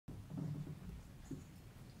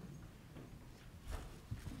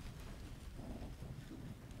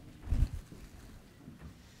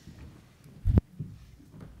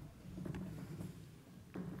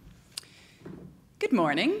Good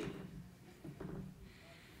morning.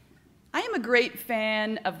 I am a great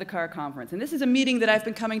fan of the CAHR conference, and this is a meeting that I've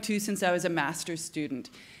been coming to since I was a master's student.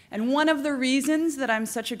 And one of the reasons that I'm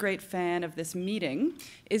such a great fan of this meeting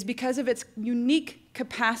is because of its unique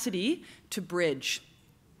capacity to bridge.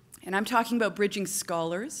 And I'm talking about bridging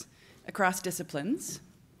scholars across disciplines.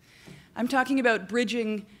 I'm talking about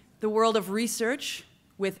bridging the world of research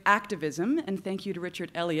with activism, and thank you to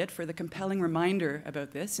Richard Elliott for the compelling reminder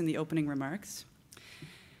about this in the opening remarks.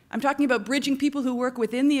 I'm talking about bridging people who work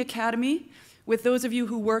within the academy with those of you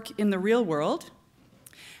who work in the real world.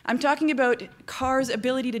 I'm talking about CAHR's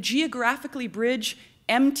ability to geographically bridge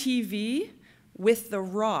MTV with the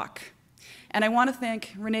rock. And I want to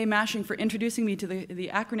thank Renee Mashing for introducing me to the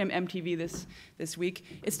acronym MTV this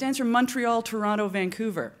week. It stands for Montreal, Toronto,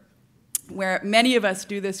 Vancouver, where many of us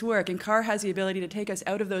do this work, and CAHR has the ability to take us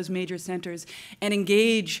out of those major centers and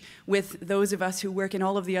engage with those of us who work in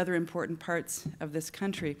all of the other important parts of this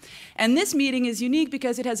country. And this meeting is unique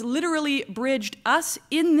because it has literally bridged us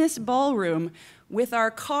in this ballroom with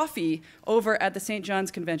our coffee over at the St.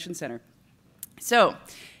 John's Convention Center. So,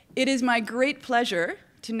 it is my great pleasure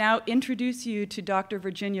to now introduce you to Dr.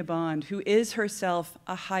 Virginia Bond, who is herself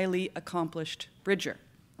a highly accomplished bridger.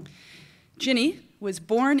 Ginny was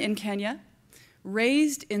born in Kenya,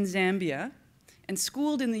 raised in Zambia, and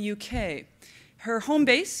schooled in the UK. Her home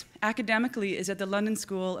base, academically, is at the London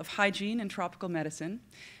School of Hygiene and Tropical Medicine,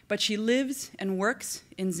 but she lives and works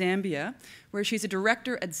in Zambia, where she's a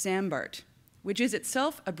director at Zambart, which is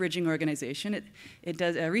itself a bridging organization. It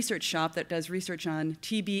does a research shop that does research on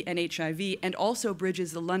TB and HIV, and also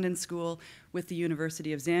bridges the London School with the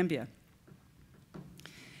University of Zambia.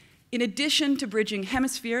 In addition to bridging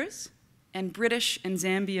hemispheres, and British and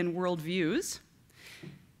Zambian worldviews,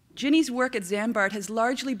 Ginny's work at Zambart has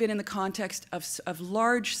largely been in the context of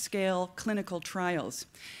large-scale clinical trials.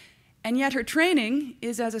 And yet her training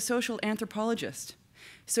is as a social anthropologist.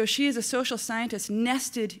 So she is a social scientist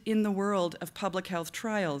nested in the world of public health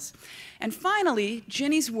trials. And finally,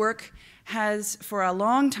 Ginny's work has, for a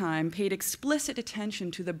long time, paid explicit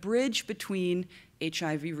attention to the bridge between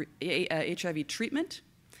HIV treatment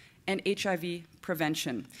and HIV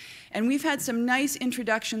prevention. And we've had some nice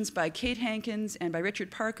introductions by Kate Hankins and by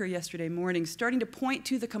Richard Parker yesterday morning, starting to point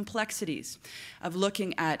to the complexities of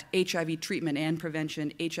looking at HIV treatment and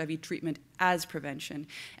prevention, HIV treatment as prevention.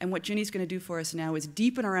 And what Ginny's going to do for us now is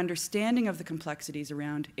deepen our understanding of the complexities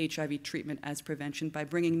around HIV treatment as prevention by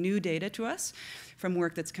bringing new data to us from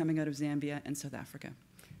work that's coming out of Zambia and South Africa.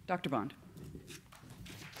 Dr. Bond.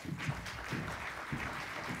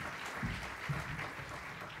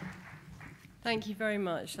 Thank you very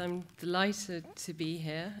much. I'm delighted to be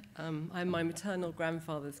here. My maternal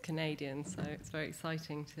grandfather's Canadian, so it's very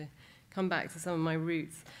exciting to come back to some of my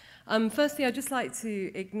roots. Firstly, I'd just like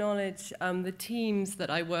to acknowledge the teams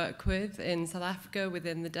that I work with in South Africa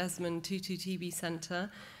within the Desmond Tutu TB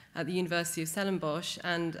Centre at the University of Stellenbosch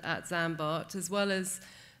and at Zambart, as well as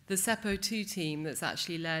the Sepo II team that's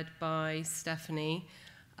actually led by Stephanie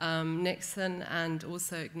Nixon, and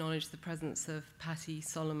also acknowledge the presence of Patty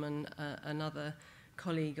Solomon, another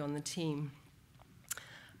colleague on the team.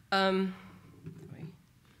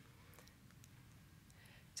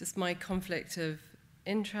 Just my conflict of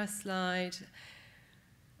interest slide.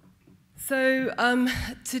 So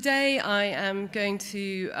today I am going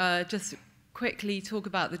to just quickly talk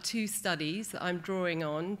about the two studies that I'm drawing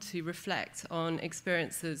on to reflect on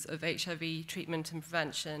experiences of HIV treatment and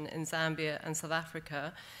prevention in Zambia and South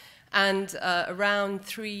Africa, and around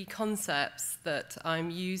three concepts that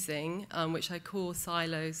I'm using, which I call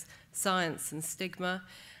silos, science, and stigma.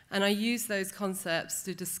 And I use those concepts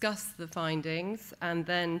to discuss the findings and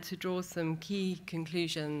then to draw some key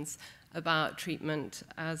conclusions about treatment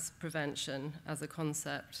as prevention as a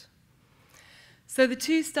concept. So the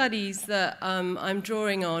two studies that I'm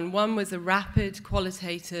drawing on, one was a rapid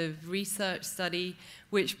qualitative research study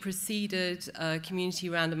which preceded a community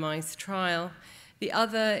randomized trial. The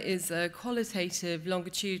other is a qualitative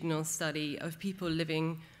longitudinal study of people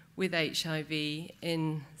living with HIV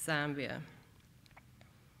in Zambia.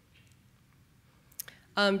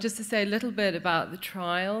 Just to say a little bit about the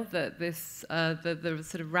trial that this, the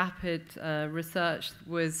sort of rapid research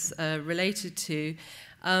was related to.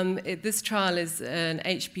 This trial is an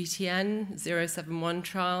HPTN 071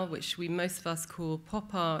 trial, which most of us call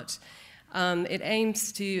PopART. It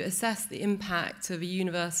aims to assess the impact of a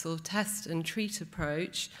universal test and treat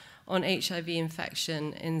approach on HIV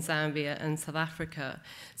infection in Zambia and South Africa.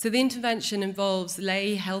 So the intervention involves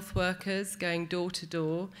lay health workers going door to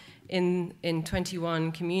door in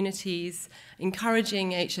 21 communities,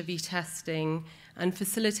 encouraging HIV testing and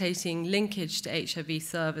facilitating linkage to HIV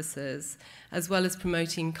services, as well as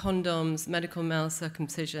promoting condoms, medical male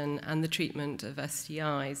circumcision, and the treatment of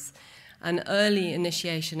STIs. An early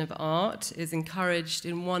initiation of ART is encouraged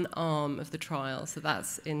in one arm of the trial, so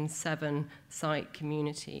that's in 7 site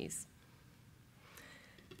communities.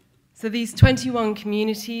 So these 21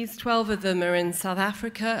 communities, 12 of them are in South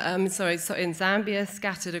Africa, in Zambia,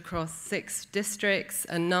 scattered across 6 districts,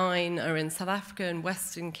 and 9 are in South Africa and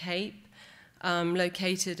Western Cape,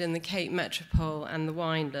 located in the Cape Metropole and the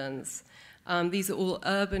Winelands. These are all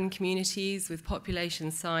urban communities with population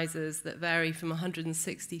sizes that vary from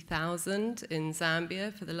 160,000 in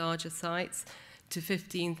Zambia for the larger sites to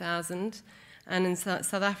 15,000, and in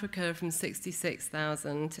South Africa from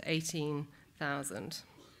 66,000 to 18,000.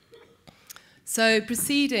 So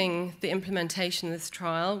preceding the implementation of this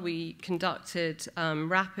trial, we conducted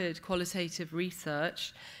rapid qualitative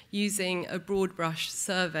research using a broad brush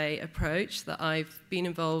survey approach that I've been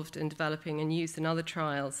involved in developing and used in other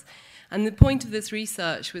trials. And the point of this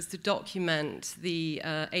research was to document the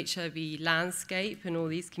HIV landscape in all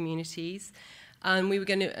these communities. And we were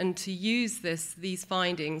going to use these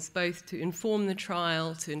findings both to inform the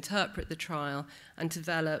trial, to interpret the trial, and to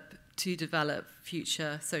develop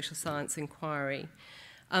future social science inquiry.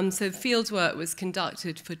 So fieldwork was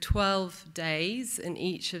conducted for 12 days in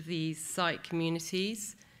each of these site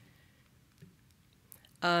communities.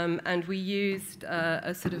 And we used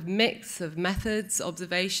a sort of mix of methods,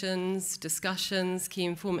 observations, discussions, key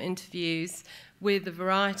informant interviews with a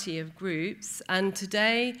variety of groups. And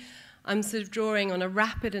today, I'm sort of drawing on a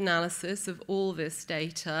rapid analysis of all this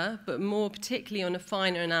data, but more particularly on a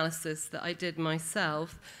finer analysis that I did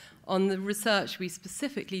myself on the research we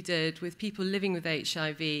specifically did with people living with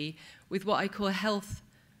HIV, with what I call health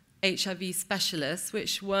HIV specialists,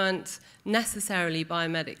 which weren't necessarily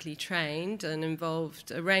biomedically trained and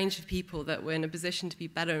involved a range of people that were in a position to be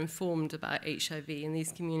better informed about HIV in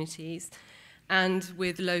these communities, and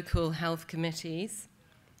with local health committees.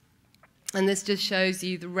 And this just shows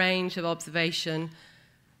you the range of observation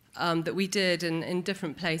that we did in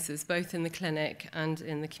different places, both in the clinic and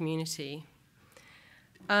in the community.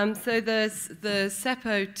 So there's the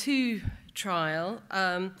Sepo II trial,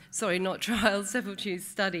 Sepo II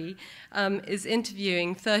study, is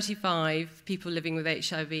interviewing 35 people living with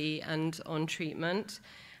HIV and on treatment,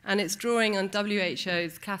 and it's drawing on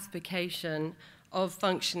WHO's classification of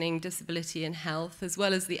functioning disability and health, as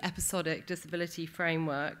well as the episodic disability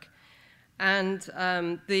framework. And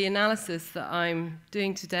the analysis that I'm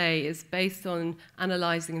doing today is based on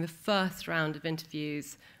analyzing the first round of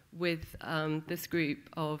interviews with this group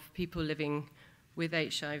of people living with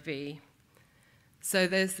HIV. So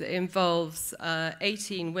it involves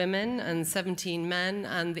 18 women and 17 men,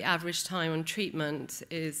 and the average time on treatment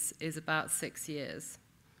is about 6 years.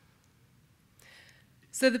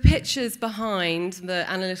 So the pictures behind the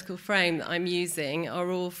analytical frame that I'm using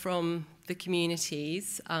are all from the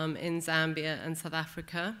communities in Zambia and South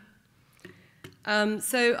Africa.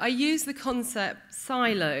 So I use the concept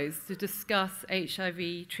silos to discuss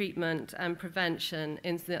HIV treatment and prevention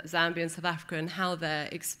in Zambia and South Africa and how they're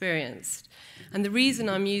experienced. And the reason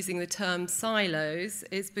I'm using the term silos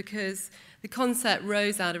is because the concept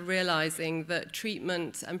rose out of realizing that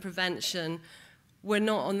treatment and prevention were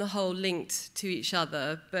not on the whole linked to each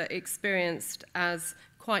other, but experienced as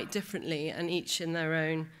quite differently and each in their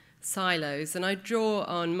own silos. And I draw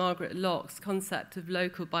on Margaret Lock's concept of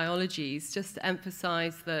local biologies just to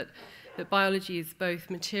emphasize that biology is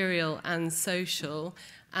both material and social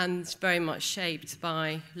and very much shaped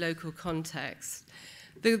by local context.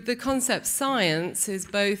 The concept science is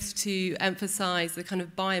both to emphasize the kind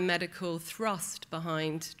of biomedical thrust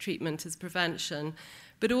behind treatment as prevention,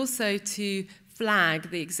 but also to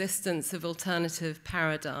flag the existence of alternative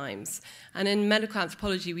paradigms. And in medical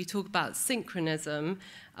anthropology, we talk about synchronism,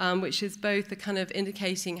 which is both a kind of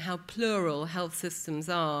indicating how plural health systems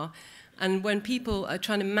are. And when people are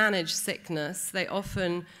trying to manage sickness, they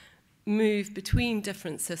often move between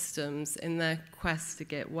different systems in their quest to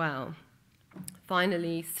get well.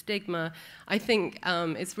 Finally, stigma. I think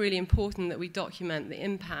it's really important that we document the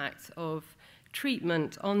impact of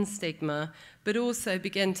treatment on stigma, but also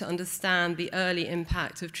begin to understand the early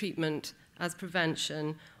impact of treatment as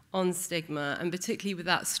prevention on stigma, and particularly with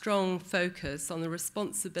that strong focus on the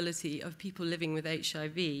responsibility of people living with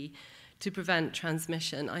HIV to prevent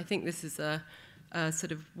transmission. I think this is a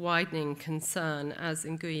sort of widening concern, as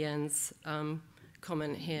Nguyen's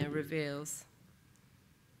comment here reveals.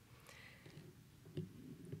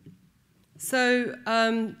 So,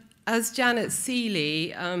 as Janet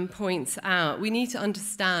Seeley points out, we need to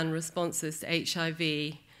understand responses to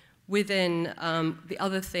HIV within the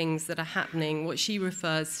other things that are happening, what she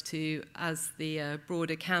refers to as the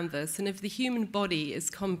broader canvas. And if the human body is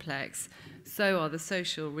complex, so are the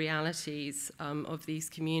social realities of these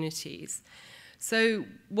communities. So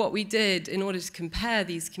what we did in order to compare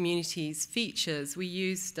these communities' features, we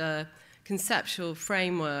used a conceptual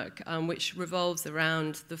framework which revolves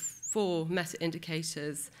around the 4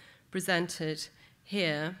 meta-indicators presented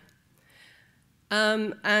here.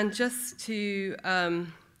 And just to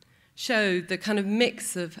show the kind of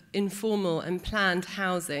mix of informal and planned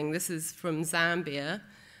housing, this is from Zambia,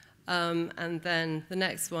 and then the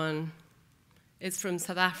next one is from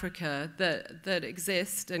South Africa, that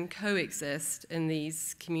exist and coexist in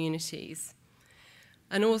these communities.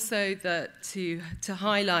 And also that to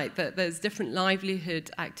highlight that there's different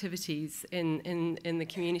livelihood activities in the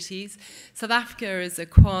communities. South Africa is a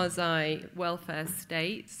quasi-welfare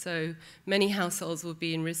state, so many households will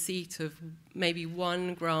be in receipt of maybe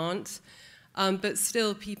 1 grant, but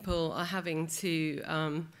still people are having to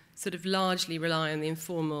sort of largely rely on the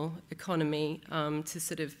informal economy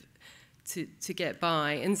to get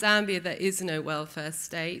by. In Zambia, there is no welfare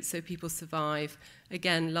state, so people survive,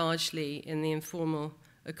 again, largely in the informal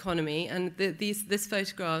economy. And these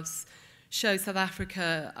photographs show South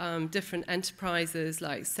Africa different enterprises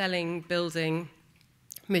like selling, building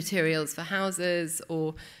materials for houses,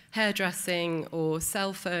 or hairdressing, or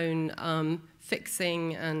cell phone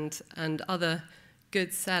fixing, and other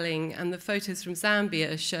goods selling. And the photos from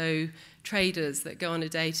Zambia show traders that go on a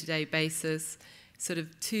day-to-day basis sort of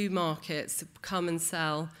to markets to come and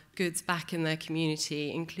sell goods back in their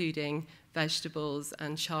community, including vegetables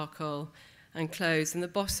and charcoal and clothes. And the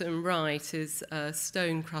bottom right is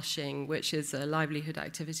stone crushing, which is a livelihood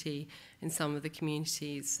activity in some of the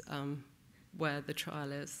communities where the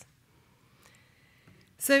trial is.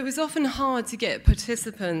 So it was often hard to get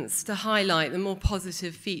participants to highlight the more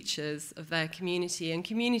positive features of their community, and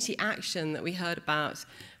community action that we heard about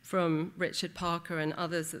from Richard Parker and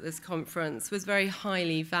others at this conference was very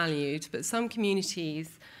highly valued, but some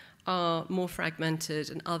communities are more fragmented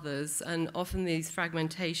than others, and often these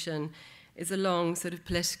fragmentation is along sort of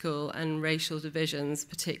political and racial divisions,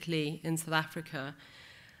 particularly in South Africa.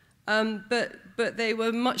 But they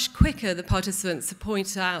were much quicker, the participants, to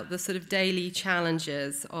point out the sort of daily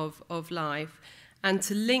challenges of life and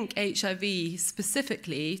to link HIV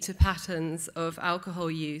specifically to patterns of alcohol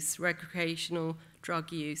use, recreational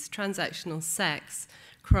drug use, transactional sex,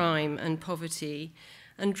 crime and poverty.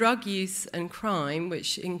 And drug use and crime,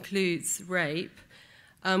 which includes rape,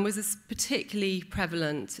 was particularly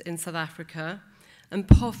prevalent in South Africa, and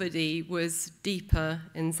poverty was deeper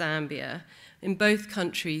in Zambia. In both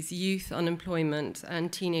countries, youth unemployment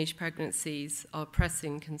and teenage pregnancies are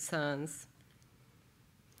pressing concerns.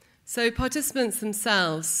 So participants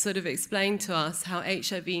themselves sort of explained to us how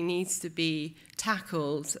HIV needs to be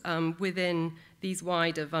tackled within these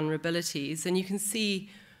wider vulnerabilities. And you can see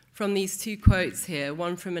from these 2 quotes here,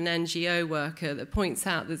 one from an NGO worker that points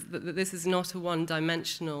out that this is not a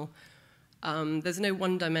one-dimensional there's no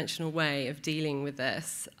one-dimensional way of dealing with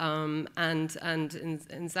this. And in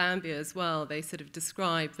Zambia as well, they sort of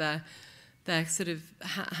describe their sort of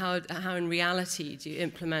how in reality do you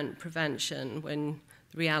implement prevention when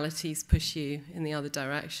the realities push you in the other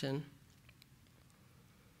direction.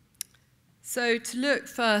 So to look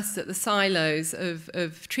first at the silos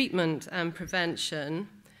of treatment and prevention,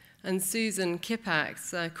 and Susan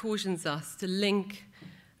Kippax cautions us to link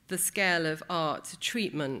the scale of art to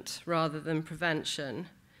treatment rather than prevention.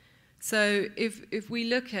 So if we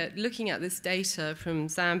looking at this data from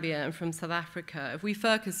Zambia and from South Africa, if we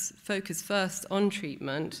focus first on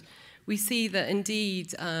treatment, we see that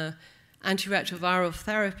indeed antiretroviral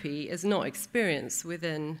therapy is not experienced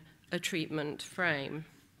within a treatment frame.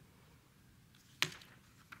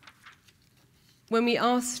 When we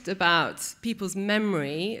asked about people's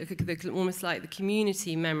memory, almost like the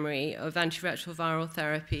community memory of antiretroviral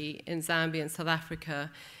therapy in Zambia and South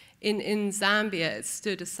Africa, in Zambia it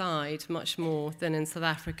stood aside much more than in South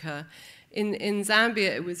Africa. In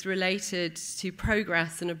Zambia it was related to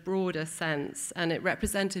progress in a broader sense, and it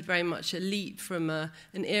represented very much a leap from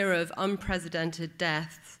an era of unprecedented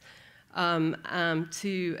deaths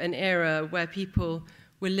to an era where people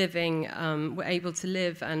were able to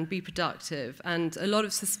live and be productive. And a lot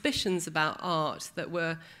of suspicions about art that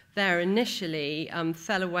were there initially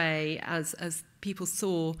fell away as people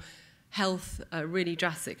saw health really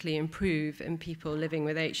drastically improve in people living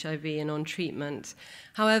with HIV and on treatment.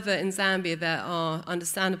 However, in Zambia, there are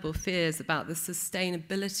understandable fears about the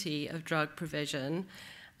sustainability of drug provision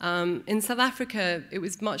In South Africa, it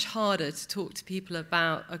was much harder to talk to people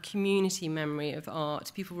about a community memory of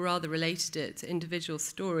art. People rather related it to individual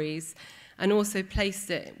stories and also placed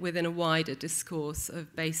it within a wider discourse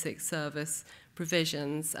of basic service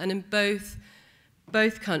provisions. And in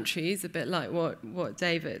both countries, a bit like what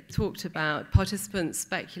David talked about, participants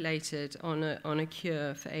speculated on a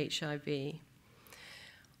cure for HIV.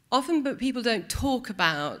 Often, but people don't talk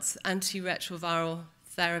about antiretroviral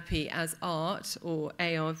therapy as art or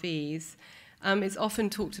ARVs. It's often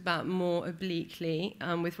talked about more obliquely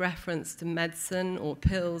with reference to medicine or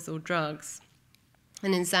pills or drugs.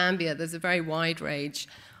 And in Zambia, there's a very wide range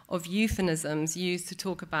of euphemisms used to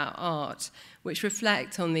talk about art, which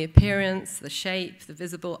reflect on the appearance, the shape, the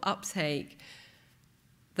visible uptake,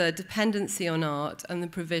 the dependency on art, and the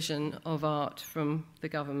provision of art from the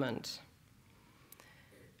government.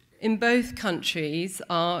 In both countries,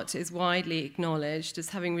 art is widely acknowledged as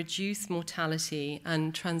having reduced mortality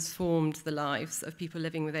and transformed the lives of people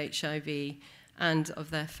living with HIV and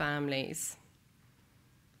of their families.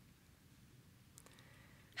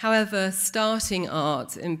 However, starting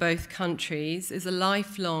art in both countries is a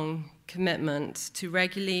lifelong commitment to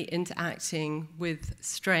regularly interacting with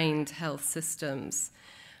strained health systems.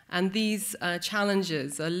 And these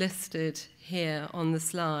challenges are listed here on the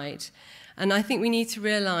slide. And I think we need to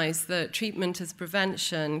realize that treatment as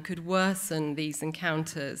prevention could worsen these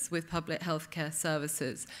encounters with public healthcare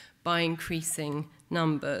services by increasing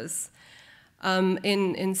numbers.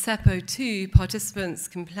 In Sepo II, participants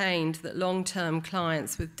complained that long-term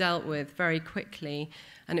clients were dealt with very quickly,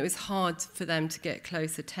 and it was hard for them to get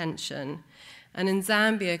close attention. And in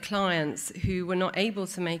Zambia, clients who were not able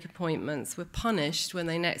to make appointments were punished when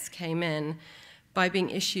they next came in by being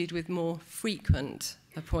issued with more frequent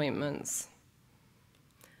appointments.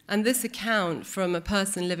 And this account from a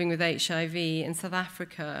person living with HIV in South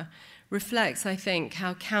Africa reflects, I think,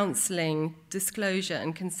 how counselling, disclosure,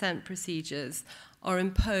 and consent procedures are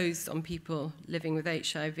imposed on people living with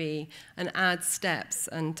HIV and add steps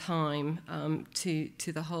and time to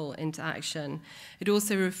the whole interaction. It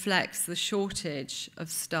also reflects the shortage of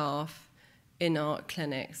staff in art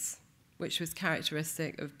clinics, which was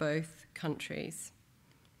characteristic of both countries.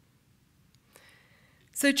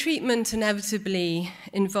 So treatment inevitably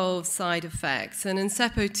involves side effects, and in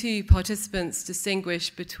Sepo II, participants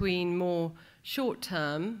distinguish between more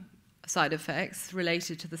short-term side effects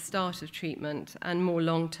related to the start of treatment and more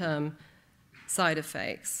long-term side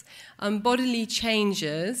effects. Bodily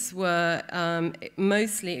changes were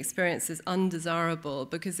mostly experienced as undesirable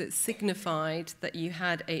because it signified that you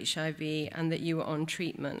had HIV and that you were on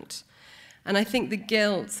treatment. And I think the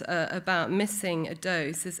guilt about missing a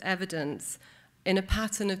dose is evidence in a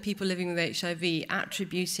pattern of people living with HIV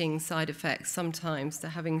attributing side effects sometimes to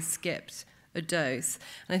having skipped a dose.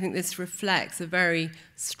 And I think this reflects a very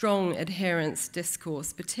strong adherence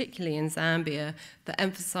discourse, particularly in Zambia, that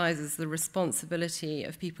emphasizes the responsibility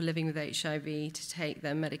of people living with HIV to take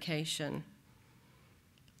their medication.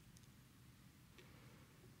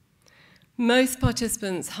 Most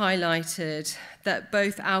participants highlighted that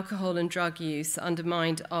both alcohol and drug use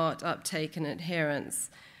undermined art uptake and adherence.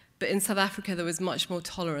 But in South Africa, there was much more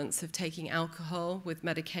tolerance of taking alcohol with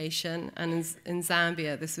medication, and in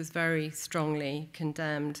Zambia, this was very strongly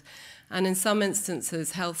condemned. And in some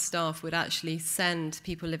instances, health staff would actually send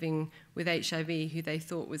people living with HIV who they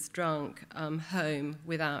thought was drunk home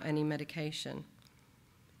without any medication.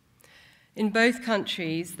 In both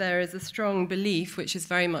countries, there is a strong belief, which is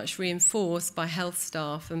very much reinforced by health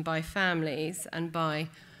staff and by families and by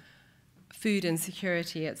food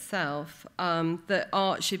insecurity itself, that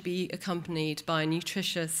art should be accompanied by a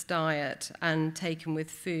nutritious diet and taken with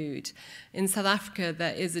food. In South Africa,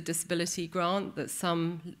 there is a disability grant that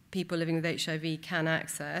some people living with HIV can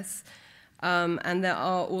access, and there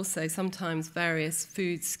are also sometimes various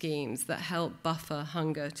food schemes that help buffer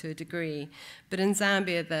hunger to a degree. But in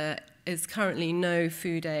Zambia, there is currently no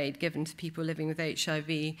food aid given to people living with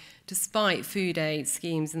HIV, despite food aid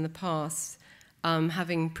schemes in the past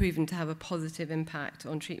having proven to have a positive impact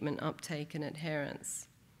on treatment uptake and adherence.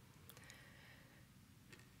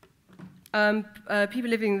 People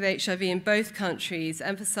living with HIV in both countries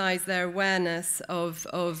emphasize their awareness of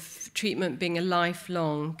treatment being a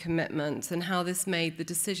lifelong commitment and how this made the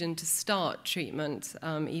decision to start treatment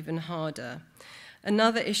even harder.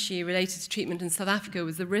 Another issue related to treatment in South Africa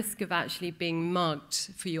was the risk of actually being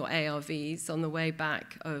mugged for your ARVs on the way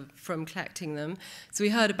back from collecting them. So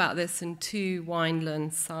we heard about this in 2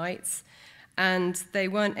 wineland sites, and they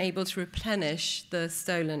weren't able to replenish the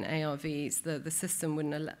stolen ARVs. The system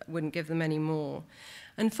wouldn't give them any more.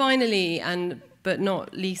 And finally, but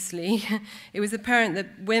not leastly, it was apparent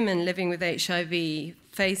that women living with HIV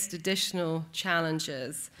faced additional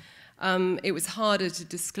challenges. It was harder to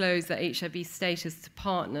disclose their HIV status to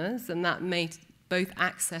partners, and that made both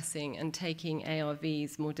accessing and taking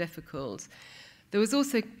ARVs more difficult. There was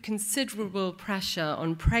also considerable pressure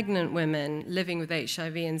on pregnant women living with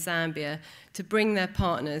HIV in Zambia to bring their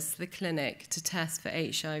partners to the clinic to test for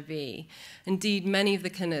HIV. Indeed, many of the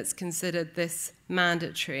clinics considered this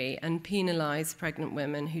mandatory and penalized pregnant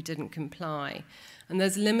women who didn't comply. And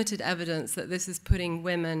there's limited evidence that this is putting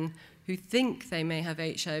women who think they may have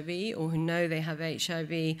HIV or who know they have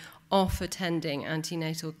HIV off attending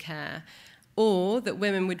antenatal care, or that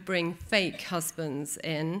women would bring fake husbands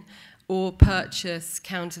in or purchase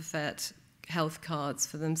counterfeit health cards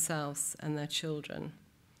for themselves and their children.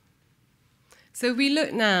 So we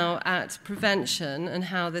look now at prevention and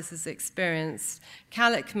how this is experienced.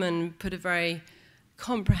 Kallichman put a very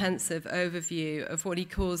comprehensive overview of what he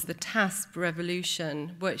calls the TASP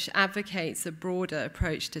revolution, which advocates a broader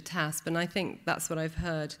approach to TASP, and I think that's what I've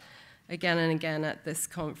heard again and again at this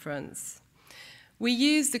conference. We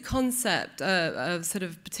used a concept, a sort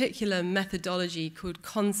of particular methodology called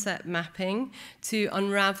concept mapping to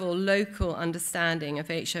unravel local understanding of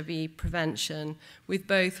HIV prevention with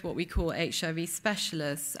both what we call HIV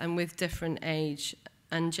specialists and with different age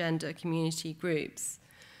and gender community groups.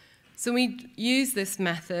 So we used this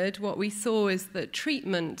method. What we saw is that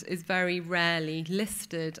treatment is very rarely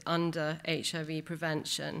listed under HIV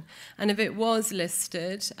prevention. And if it was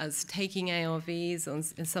listed as taking ARVs or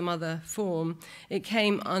in some other form, it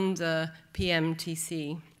came under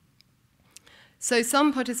PMTC. So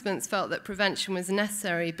some participants felt that prevention was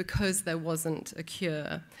necessary because there wasn't a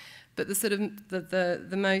cure. But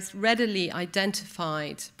the most readily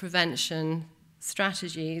identified prevention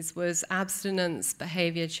strategies was abstinence,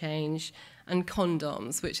 behavior change, and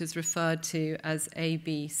condoms, which is referred to as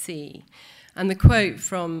ABC. And the quote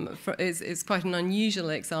is quite an unusual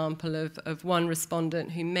example of one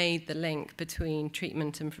respondent who made the link between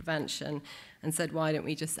treatment and prevention and said, why don't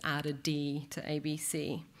we just add a D to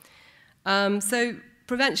ABC? So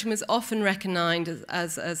prevention was often recognized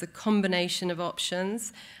as a combination of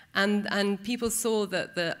options, and people saw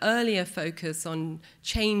that the earlier focus on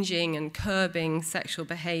changing and curbing sexual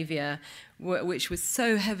behavior, which was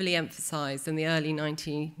so heavily emphasized in the early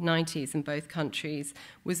 1990s in both countries,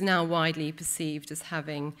 was now widely perceived as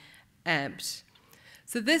having ebbed.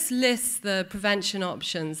 So this lists the prevention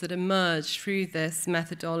options that emerged through this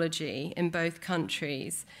methodology in both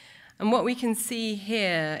countries. And what we can see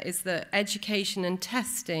here is that education and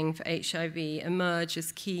testing for HIV emerge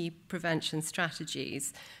as key prevention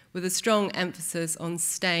strategies, with a strong emphasis on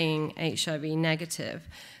staying HIV negative.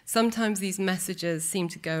 Sometimes these messages seem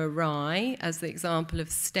to go awry, as the example of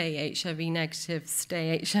stay HIV negative,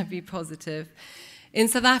 stay HIV positive. In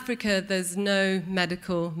South Africa, there's no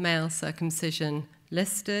medical male circumcision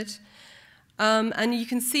listed. And you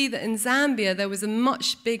can see that in Zambia, there was a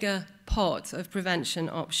much bigger pot of prevention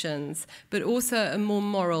options, but also a more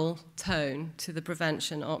moral tone to the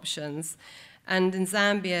prevention options. And in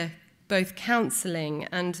Zambia, both counselling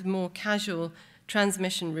and more casual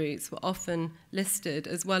transmission routes were often listed,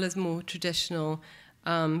 as well as more traditional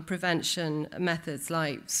prevention methods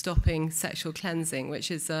like stopping sexual cleansing,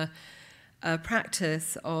 which is a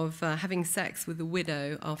practice of having sex with a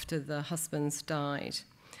widow after the husband's died.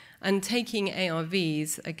 And taking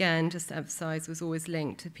ARVs, again, just to emphasize, was always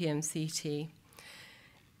linked to PMCT.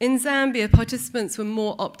 In Zambia, participants were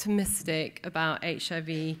more optimistic about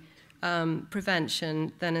HIV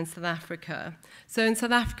prevention than in South Africa. So in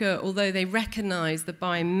South Africa, although they recognized the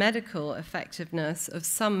biomedical effectiveness of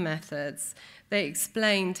some methods, they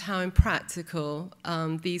explained how impractical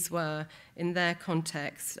these were in their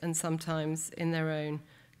context and sometimes in their own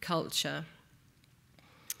culture.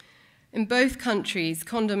 In both countries,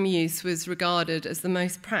 condom use was regarded as the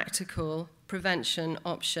most practical prevention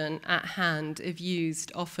option at hand if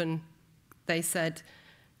used often, they said,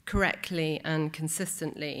 correctly and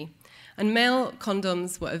consistently. And male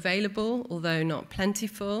condoms were available, although not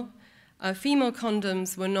plentiful. Female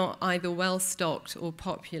condoms were not either well-stocked or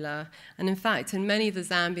popular. And in fact, in many of the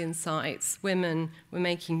Zambian sites, women were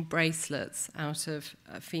making bracelets out of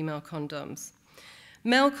female condoms.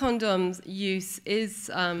 Male condoms use is,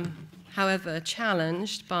 however,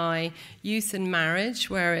 challenged by use in marriage,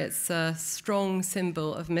 where it's a strong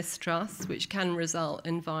symbol of mistrust, which can result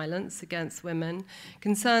in violence against women,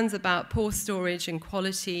 concerns about poor storage and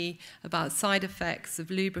quality, about side effects of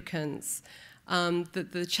lubricants,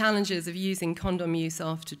 the challenges of using condom use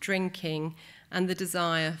after drinking, and the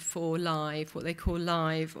desire for live, what they call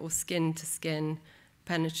live or skin-to-skin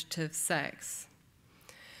penetrative sex.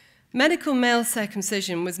 Medical male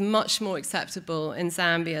circumcision was much more acceptable in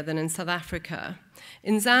Zambia than in South Africa.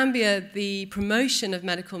 In Zambia, the promotion of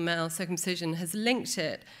medical male circumcision has linked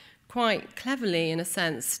it quite cleverly, in a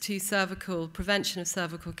sense, to prevention of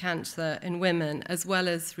cervical cancer in women, as well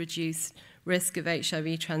as reduced risk of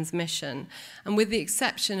HIV transmission. And with the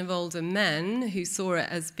exception of older men who saw it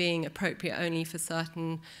as being appropriate only for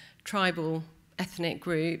certain tribal ethnic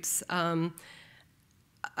groups,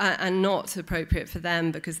 and not appropriate for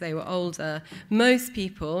them because they were older, most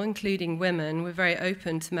people, including women, were very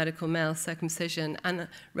open to medical male circumcision and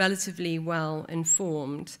relatively well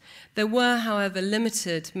informed. There were, however,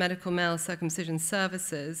 limited medical male circumcision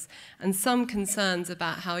services and some concerns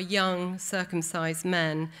about how young circumcised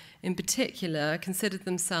men, in particular, considered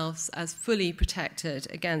themselves as fully protected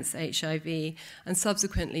against HIV and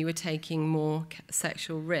subsequently were taking more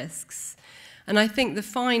sexual risks. And I think the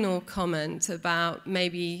final comment about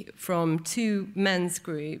maybe from two men's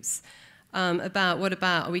groups about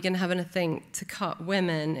are we going to have anything to cut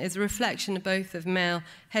women is a reflection both of male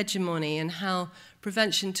hegemony and how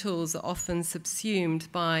prevention tools are often subsumed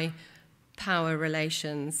by power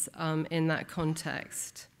relations in that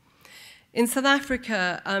context. In South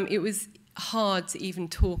Africa, it was hard to even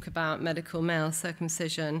talk about medical male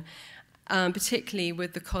circumcision, particularly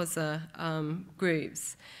with the CAHR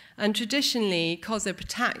groups. And traditionally, CAHR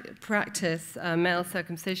practice male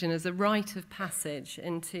circumcision as a rite of passage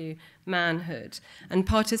into manhood. And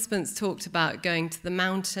participants talked about going to the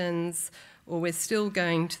mountains, or we're still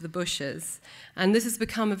going to the bushes. And this has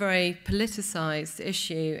become a very politicized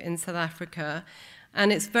issue in South Africa.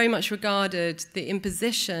 And it's very much regarded, the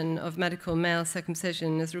imposition of medical male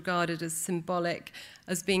circumcision is regarded as symbolic,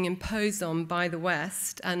 as being imposed on by the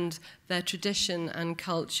West, and their tradition and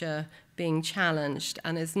culture being challenged,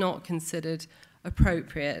 and is not considered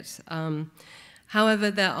appropriate.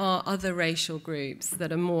 However, there are other racial groups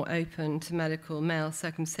that are more open to medical male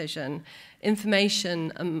circumcision.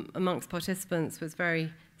 Information amongst participants was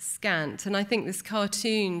very scant, and I think this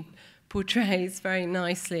cartoon portrays very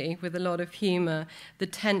nicely, with a lot of humor, the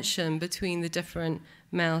tension between the different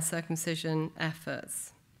male circumcision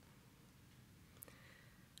efforts.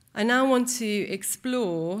 I now want to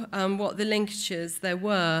explore what the linkages there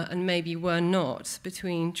were and maybe were not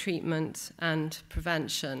between treatment and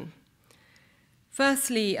prevention.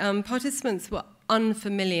 Firstly, participants were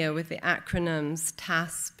unfamiliar with the acronyms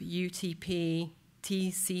TASP, UTP,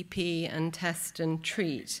 TCP, and Test and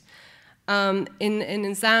Treat. In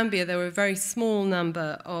Zambia, there were a very small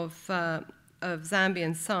number of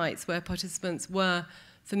Zambian sites where participants were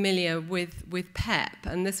familiar with PEP,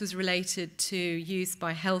 and this was related to use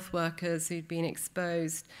by health workers who'd been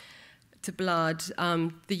exposed to blood,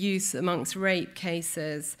 the use amongst rape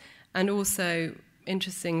cases, and also,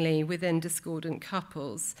 interestingly, within discordant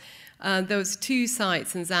couples. There was 2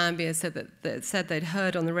 sites in Zambia that said they'd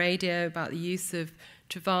heard on the radio about the use of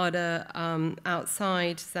Truvada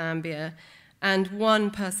outside Zambia, and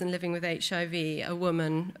one person living with HIV, a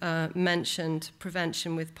woman, mentioned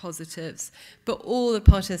prevention with positives, but all the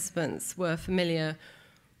participants were familiar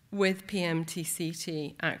with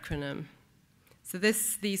PMTCT acronym. So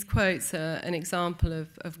these quotes are an example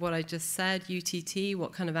of what I just said. UTT,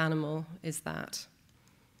 what kind of animal is that?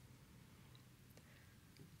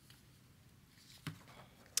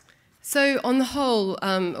 So on the whole,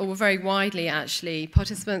 or very widely actually,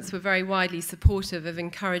 participants were very widely supportive of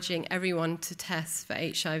encouraging everyone to test for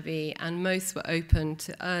HIV, and most were open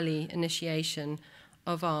to early initiation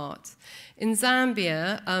of ART. In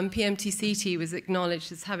Zambia, PMTCT was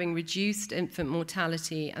acknowledged as having reduced infant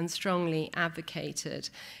mortality and strongly advocated.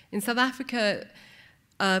 In South Africa,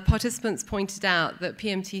 participants pointed out that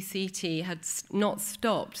PMTCT had not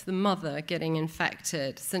stopped the mother getting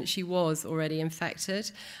infected since she was already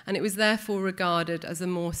infected, and it was therefore regarded as a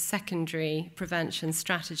more secondary prevention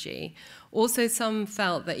strategy. Also, some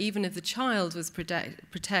felt that even if the child was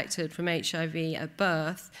protected from HIV at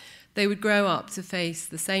birth, they would grow up to face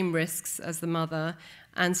the same risks as the mother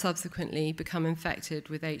and subsequently become infected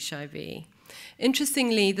with HIV.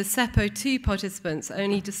 Interestingly, the Sepo II participants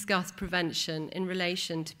only discussed prevention in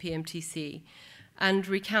relation to PMTC. And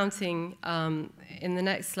recounting in the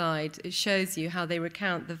next slide, it shows you how they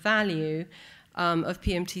recount the value of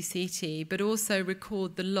PMTCT, but also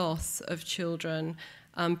record the loss of children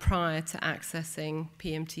prior to accessing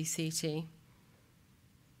PMTCT.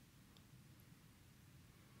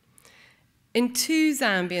 In 2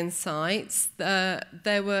 Zambian sites,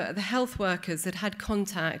 the health workers that had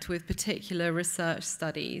contact with particular research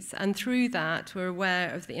studies, and through that were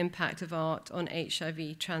aware of the impact of ART on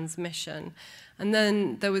HIV transmission. And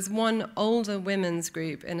then there was one older women's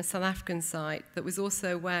group in a South African site that was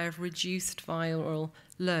also aware of reduced viral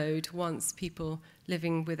load once people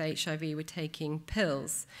living with HIV were taking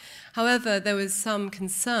pills. However, there was some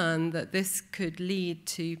concern that this could lead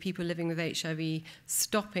to people living with HIV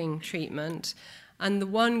stopping treatment, and the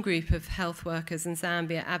one group of health workers in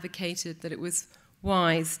Zambia advocated that it was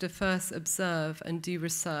wise to first observe and do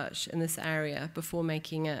research in this area before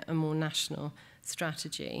making it a more national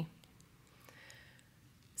strategy.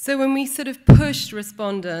 So when we sort of pushed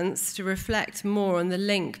respondents to reflect more on the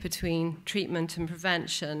link between treatment and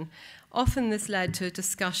prevention, often this led to a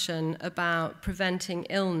discussion about preventing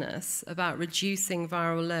illness, about reducing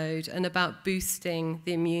viral load, and about boosting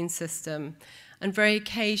the immune system. And very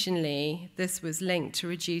occasionally, this was linked to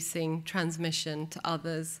reducing transmission to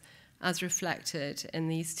others, as reflected in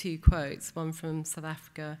these two quotes, one from South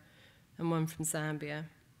Africa and one from Zambia.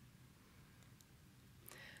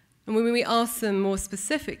 And when we asked them more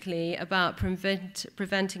specifically about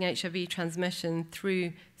preventing HIV transmission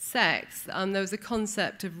through sex, there was a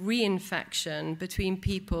concept of reinfection between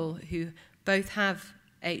people who both have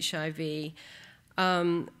HIV,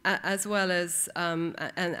 as well as,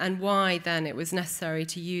 and why then it was necessary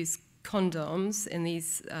to use condoms in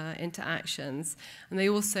these interactions. And they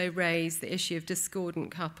also raised the issue of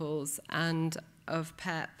discordant couples and of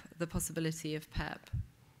PEP, the possibility of PEP.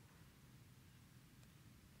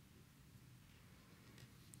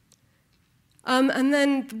 And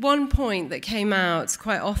then one point that came out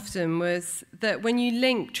quite often was that when you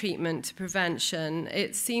link treatment to prevention,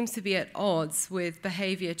 it seems to be at odds with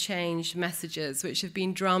behavior change messages which have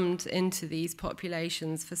been drummed into these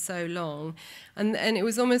populations for so long. And it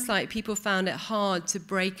was almost like people found it hard to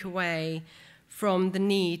break away from the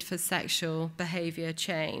need for sexual behavior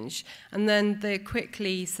change. And then they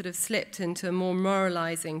quickly sort of slipped into a more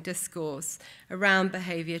moralizing discourse around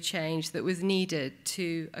behavior change that was needed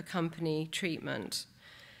to accompany treatment.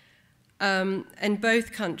 In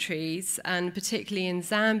both countries, and particularly in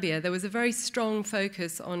Zambia, there was a very strong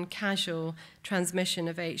focus on casual transmission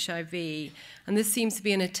of HIV, and this seems to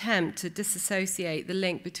be an attempt to disassociate the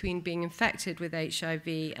link between being infected with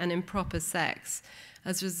HIV and improper sex,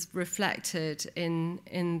 as was reflected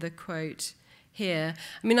in the quote here.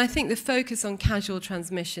 I mean, I think the focus on casual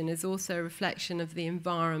transmission is also a reflection of the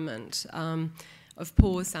environment, of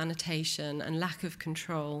poor sanitation and lack of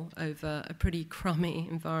control over a pretty crummy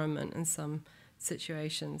environment in some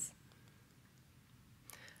situations.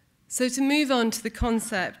 So to move on to the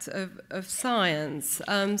concept of science,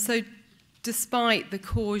 so despite the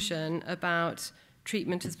caution about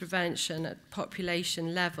treatment as prevention at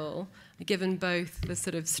population level, given both the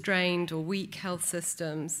sort of strained or weak health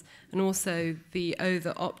systems and also the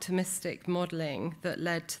over-optimistic modelling that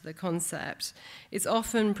led to the concept, it's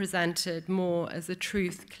often presented more as a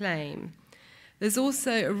truth claim. There's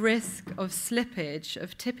also a risk of slippage,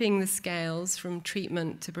 of tipping the scales from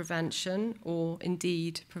treatment to prevention, or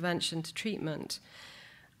indeed prevention to treatment.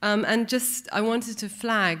 And just, I wanted to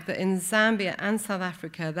flag that in Zambia and South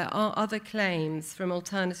Africa, there are other claims from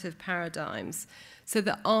alternative paradigms, so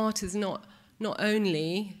that art is not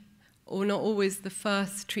only, or not always the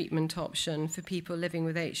first treatment option for people living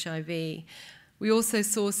with HIV. We also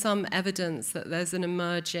saw some evidence that there's an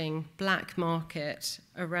emerging black market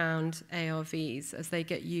around ARVs as they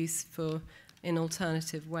get used for in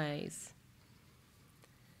alternative ways.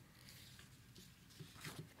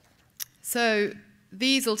 So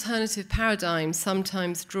these alternative paradigms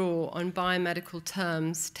sometimes draw on biomedical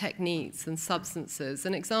terms, techniques, and substances.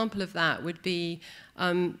 An example of that would be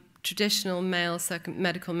traditional male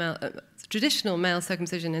circumcision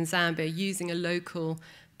in Zambia using a local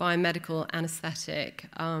biomedical anesthetic.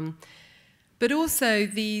 But also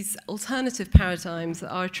these alternative paradigms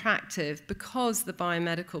are attractive because the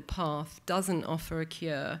biomedical path doesn't offer a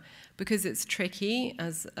cure, because it's tricky,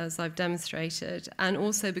 as I've demonstrated, and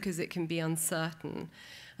also because it can be uncertain.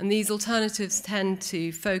 And these alternatives tend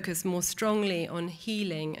to focus more strongly on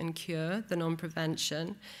healing and cure than on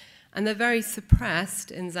prevention. And they're very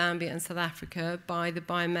suppressed in Zambia and South Africa by the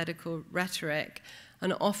biomedical rhetoric,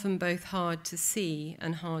 and are often both hard to see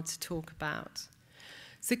and hard to talk about.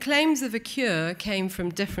 So claims of a cure came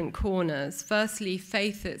from different corners. Firstly,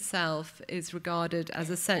 faith itself is regarded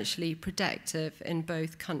as essentially protective in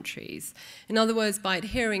both countries. In other words, by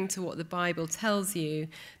adhering to what the Bible tells you,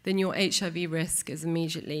 then your HIV risk is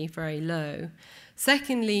immediately very low.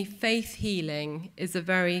 Secondly, faith healing is a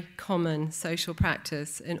very common social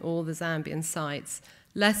practice in all the Zambian sites,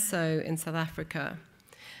 less so in South Africa.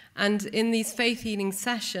 And in these faith healing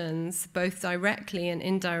sessions, both directly and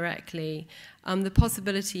indirectly, the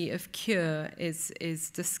possibility of cure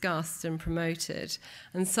is discussed and promoted.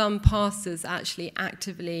 And some pastors actually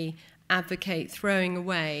actively advocate throwing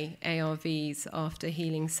away ARVs after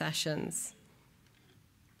healing sessions.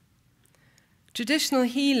 Traditional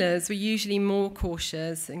healers were usually more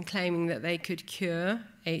cautious in claiming that they could cure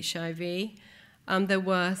HIV. There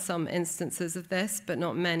were some instances of this, but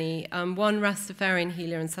not many. One Rastafarian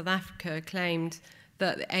healer in South Africa claimed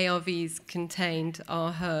that the ARVs contained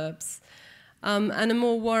our herbs. And a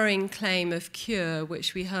more worrying claim of cure,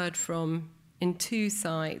 which we heard from in 2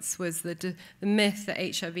 sites, was the myth that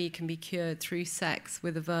HIV can be cured through sex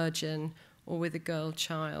with a virgin or with a girl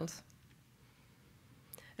child.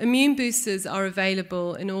 Immune boosters are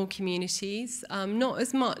available in all communities, not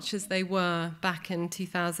as much as they were back in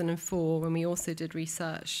 2004 when we also did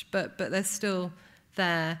research, but they're still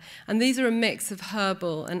there. And these are a mix of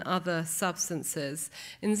herbal and other substances.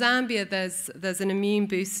 In Zambia, there's an immune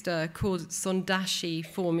booster called Sondashi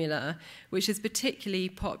formula, which is particularly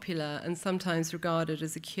popular and sometimes regarded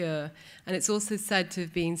as a cure. And it's also said to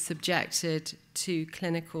have been subjected to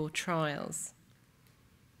clinical trials.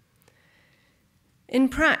 In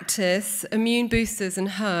practice, immune boosters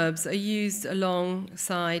and herbs are used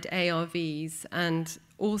alongside ARVs and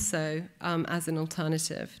also as an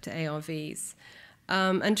alternative to ARVs.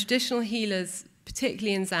 And traditional healers,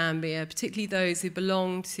 particularly in Zambia, particularly those who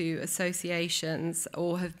belong to associations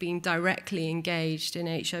or have been directly engaged in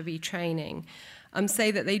HIV training, say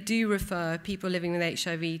that they do refer people living with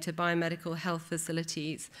HIV to biomedical health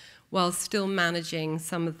facilities while still managing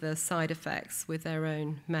some of the side effects with their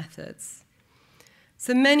own methods.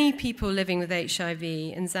 So many people living with HIV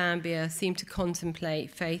in Zambia seem to contemplate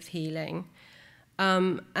faith healing,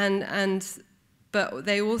 but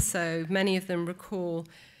they also, many of them recall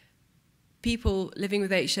people living with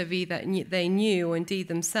HIV that they knew, or indeed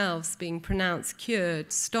themselves, being pronounced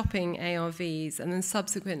cured, stopping ARVs, and then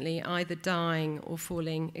subsequently either dying or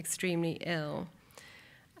falling extremely ill.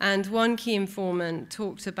 And one key informant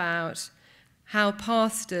talked about how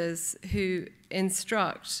pastors who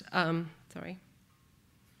instruct,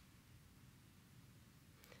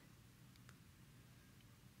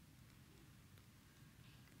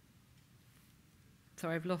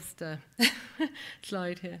 Sorry, I've lost a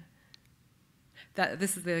slide here.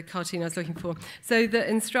 This is the cartoon I was looking for. So the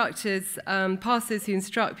instructors, pastors who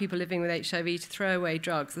instruct people living with HIV to throw away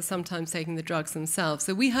drugs are sometimes taking the drugs themselves.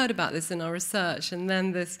 So we heard about this in our research, and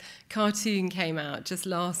then this cartoon came out just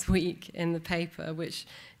last week in the paper, which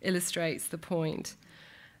illustrates the point.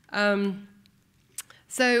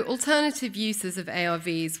 So alternative uses of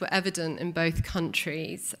ARVs were evident in both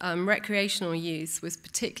countries. Recreational use was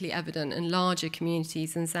particularly evident in larger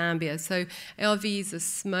communities in Zambia. So ARVs are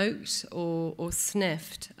smoked or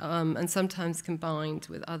sniffed and sometimes combined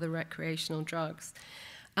with other recreational drugs.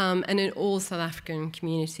 And in all South African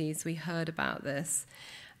communities, we heard about this.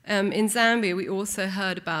 In Zambia, we also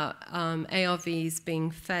heard about ARVs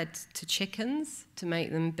being fed to chickens to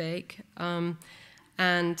make them big.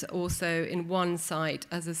 And also in one site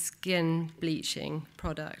as a skin bleaching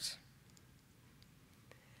product.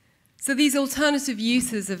 So these alternative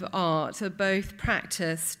uses of art are both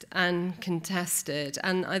practiced and contested,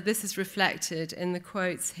 and this is reflected in the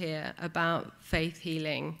quotes here about faith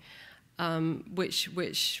healing, which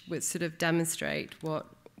would sort of demonstrate what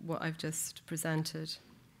I've just presented.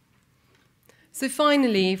 So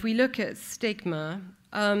finally, if we look at stigma,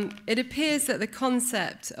 it appears that the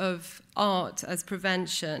concept of art as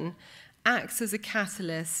prevention acts as a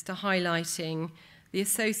catalyst to highlighting the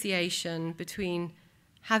association between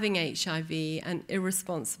having HIV and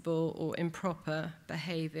irresponsible or improper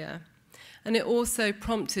behavior. And it also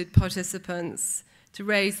prompted participants to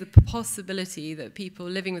raise the possibility that people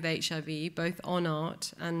living with HIV, both on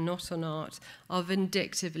art and not on art, are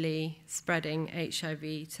vindictively spreading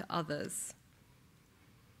HIV to others.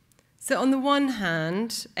 So on the one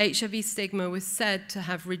hand, HIV stigma was said to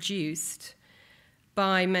have reduced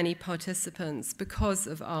by many participants because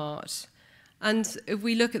of art. And if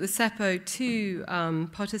we look at the Sepo II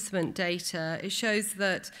participant data, it shows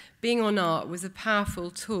that being on art was a powerful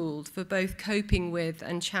tool for both coping with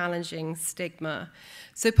and challenging stigma.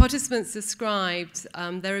 So participants described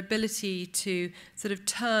their ability to sort of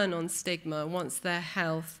turn on stigma once their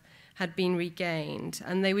health had been regained,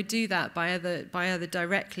 and they would do that by either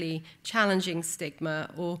directly challenging stigma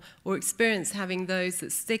or experience having those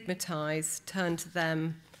that stigmatize turn to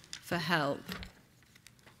them for help.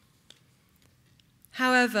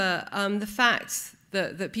 However, the fact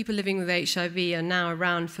that people living with HIV are now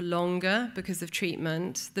around for longer because of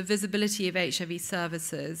treatment, the visibility of HIV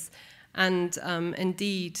services, and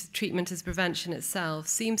indeed treatment as prevention itself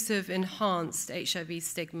seems to have enhanced HIV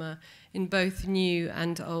stigma in both new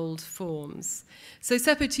and old forms. So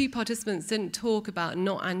Sepo II participants didn't talk about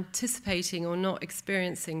not anticipating or not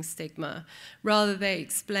experiencing stigma. Rather, they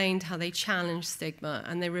explained how they challenged stigma,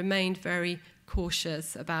 and they remained very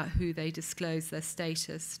cautious about who they disclose their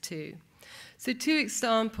status to. So 2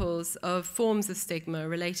 examples of forms of stigma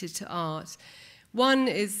related to art. One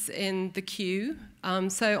is in the queue.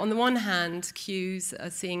 So on the one hand, queues are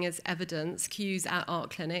seen as evidence, queues at art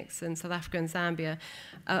clinics in South Africa and Zambia,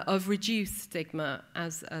 of reduced stigma,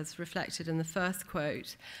 as reflected in the first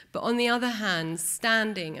quote. But on the other hand,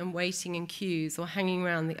 standing and waiting in queues or hanging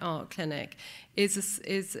around the art clinic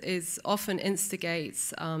is often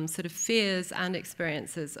instigates sort of fears and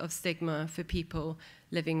experiences of stigma for people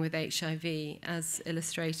living with HIV, as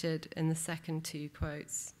illustrated in the second 2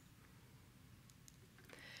 quotes.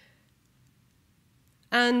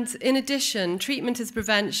 And in addition, treatment as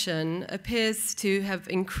prevention appears to have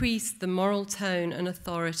increased the moral tone and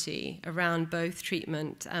authority around both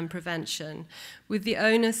treatment and prevention, with the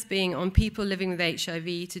onus being on people living with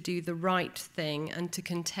HIV to do the right thing and to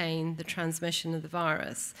contain the transmission of the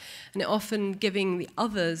virus, and often giving the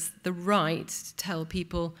others the right to tell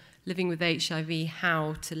people living with HIV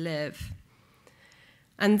how to live.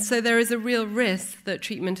 And so there is a real risk that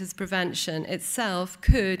treatment as prevention itself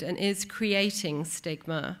could and is creating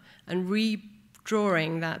stigma and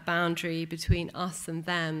redrawing that boundary between us and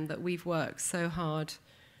them that we've worked so hard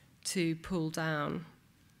to pull down.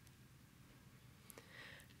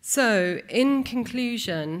 So, in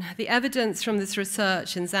conclusion, the evidence from this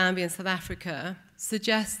research in Zambia and South Africa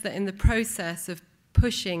suggests that in the process of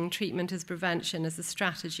pushing treatment as prevention as a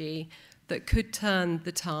strategy that could turn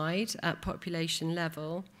the tide at population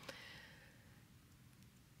level,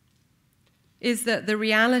 is that the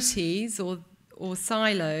realities or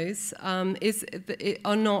silos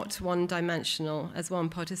are not one-dimensional, as one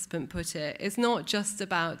participant put it. It's not just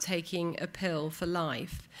about taking a pill for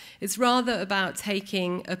life. It's rather about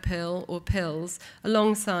taking a pill or pills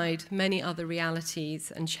alongside many other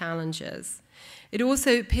realities and challenges. It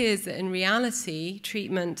also appears that in reality,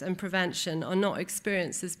 treatment and prevention are not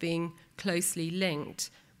experienced as being closely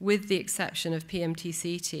linked, with the exception of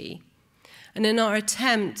PMTCT. And in our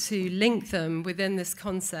attempt to link them within this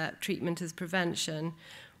concept, treatment as prevention,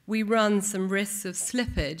 we run some risks of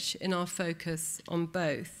slippage in our focus on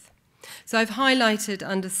both. So I've highlighted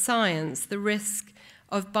under science the risk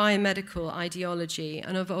of biomedical ideology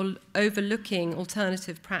and of overlooking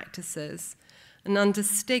alternative practices, and under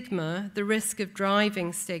stigma, the risk of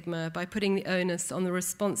driving stigma by putting the onus on the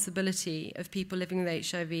responsibility of people living with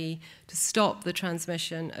HIV to stop the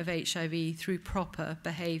transmission of HIV through proper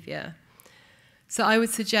behavior. So I would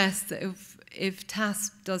suggest that if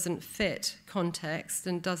TASP doesn't fit context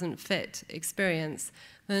and doesn't fit experience,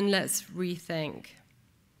 then let's rethink.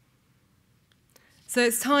 So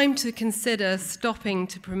it's time to consider stopping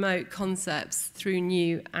to promote concepts through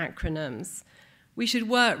new acronyms. We should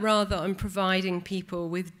work rather on providing people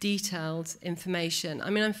with detailed information. I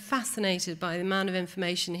mean, I'm fascinated by the amount of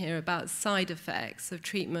information here about side effects of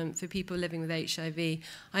treatment for people living with HIV.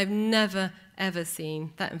 I've never, ever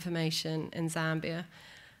seen that information in Zambia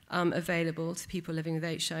available to people living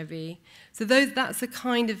with HIV. So that's the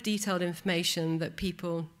kind of detailed information that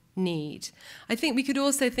people need. I think we could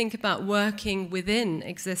also think about working within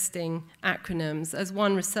existing acronyms, as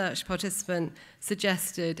one research participant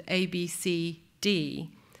suggested, ABCD.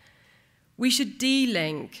 We should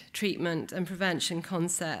de-link treatment and prevention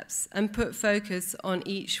concepts and put focus on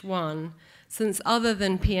each one, since other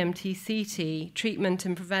than PMTCT, treatment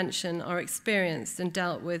and prevention are experienced and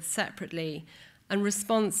dealt with separately, and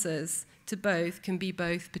responses to both can be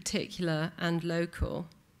both particular and local.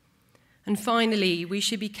 And finally, we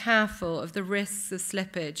should be careful of the risks of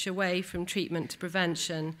slippage away from treatment to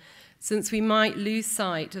prevention, since we might lose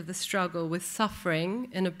sight of the struggle with suffering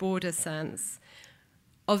in a broader sense,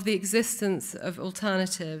 of the existence of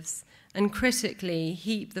alternatives, and critically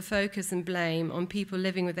heap the focus and blame on people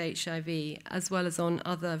living with HIV as well as on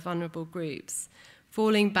other vulnerable groups,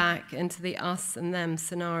 falling back into the us and them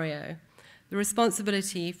scenario. The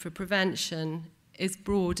responsibility for prevention is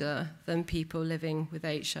broader than people living with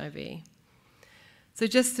HIV. So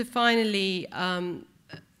just to finally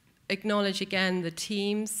acknowledge again the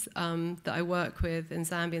teams that I work with in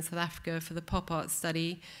Zambia and South Africa for the PopART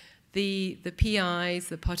study, the PIs,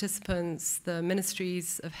 the participants, the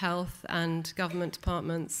ministries of health and government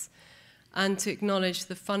departments, and to acknowledge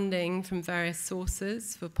the funding from various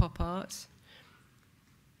sources for PopART,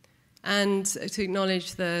 and to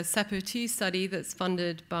acknowledge the Sepo II study that's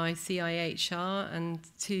funded by CAHR, and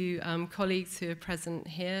to colleagues who are present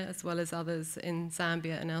here, as well as others in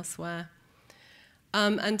Zambia and elsewhere.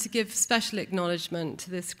 And to give special acknowledgement to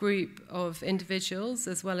this group of individuals,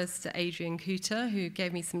 as well as to Adrian Kuta, who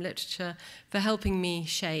gave me some literature, for helping me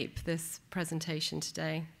shape this presentation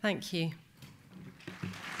today. Thank you.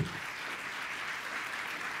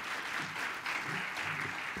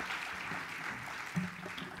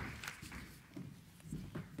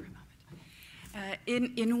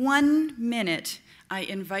 In 1 minute, I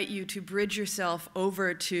invite you to bridge yourself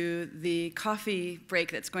over to the coffee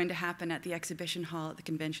break that's going to happen at the exhibition hall at the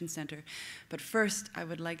Convention Center. But first, I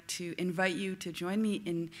would like to invite you to join me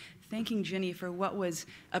in thanking Ginny for what was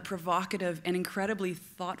a provocative and incredibly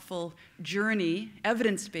thoughtful journey,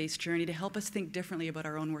 evidence-based journey, to help us think differently about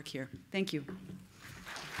our own work here. Thank you. Oh,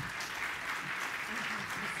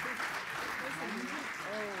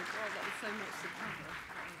 God, that was so much to cover.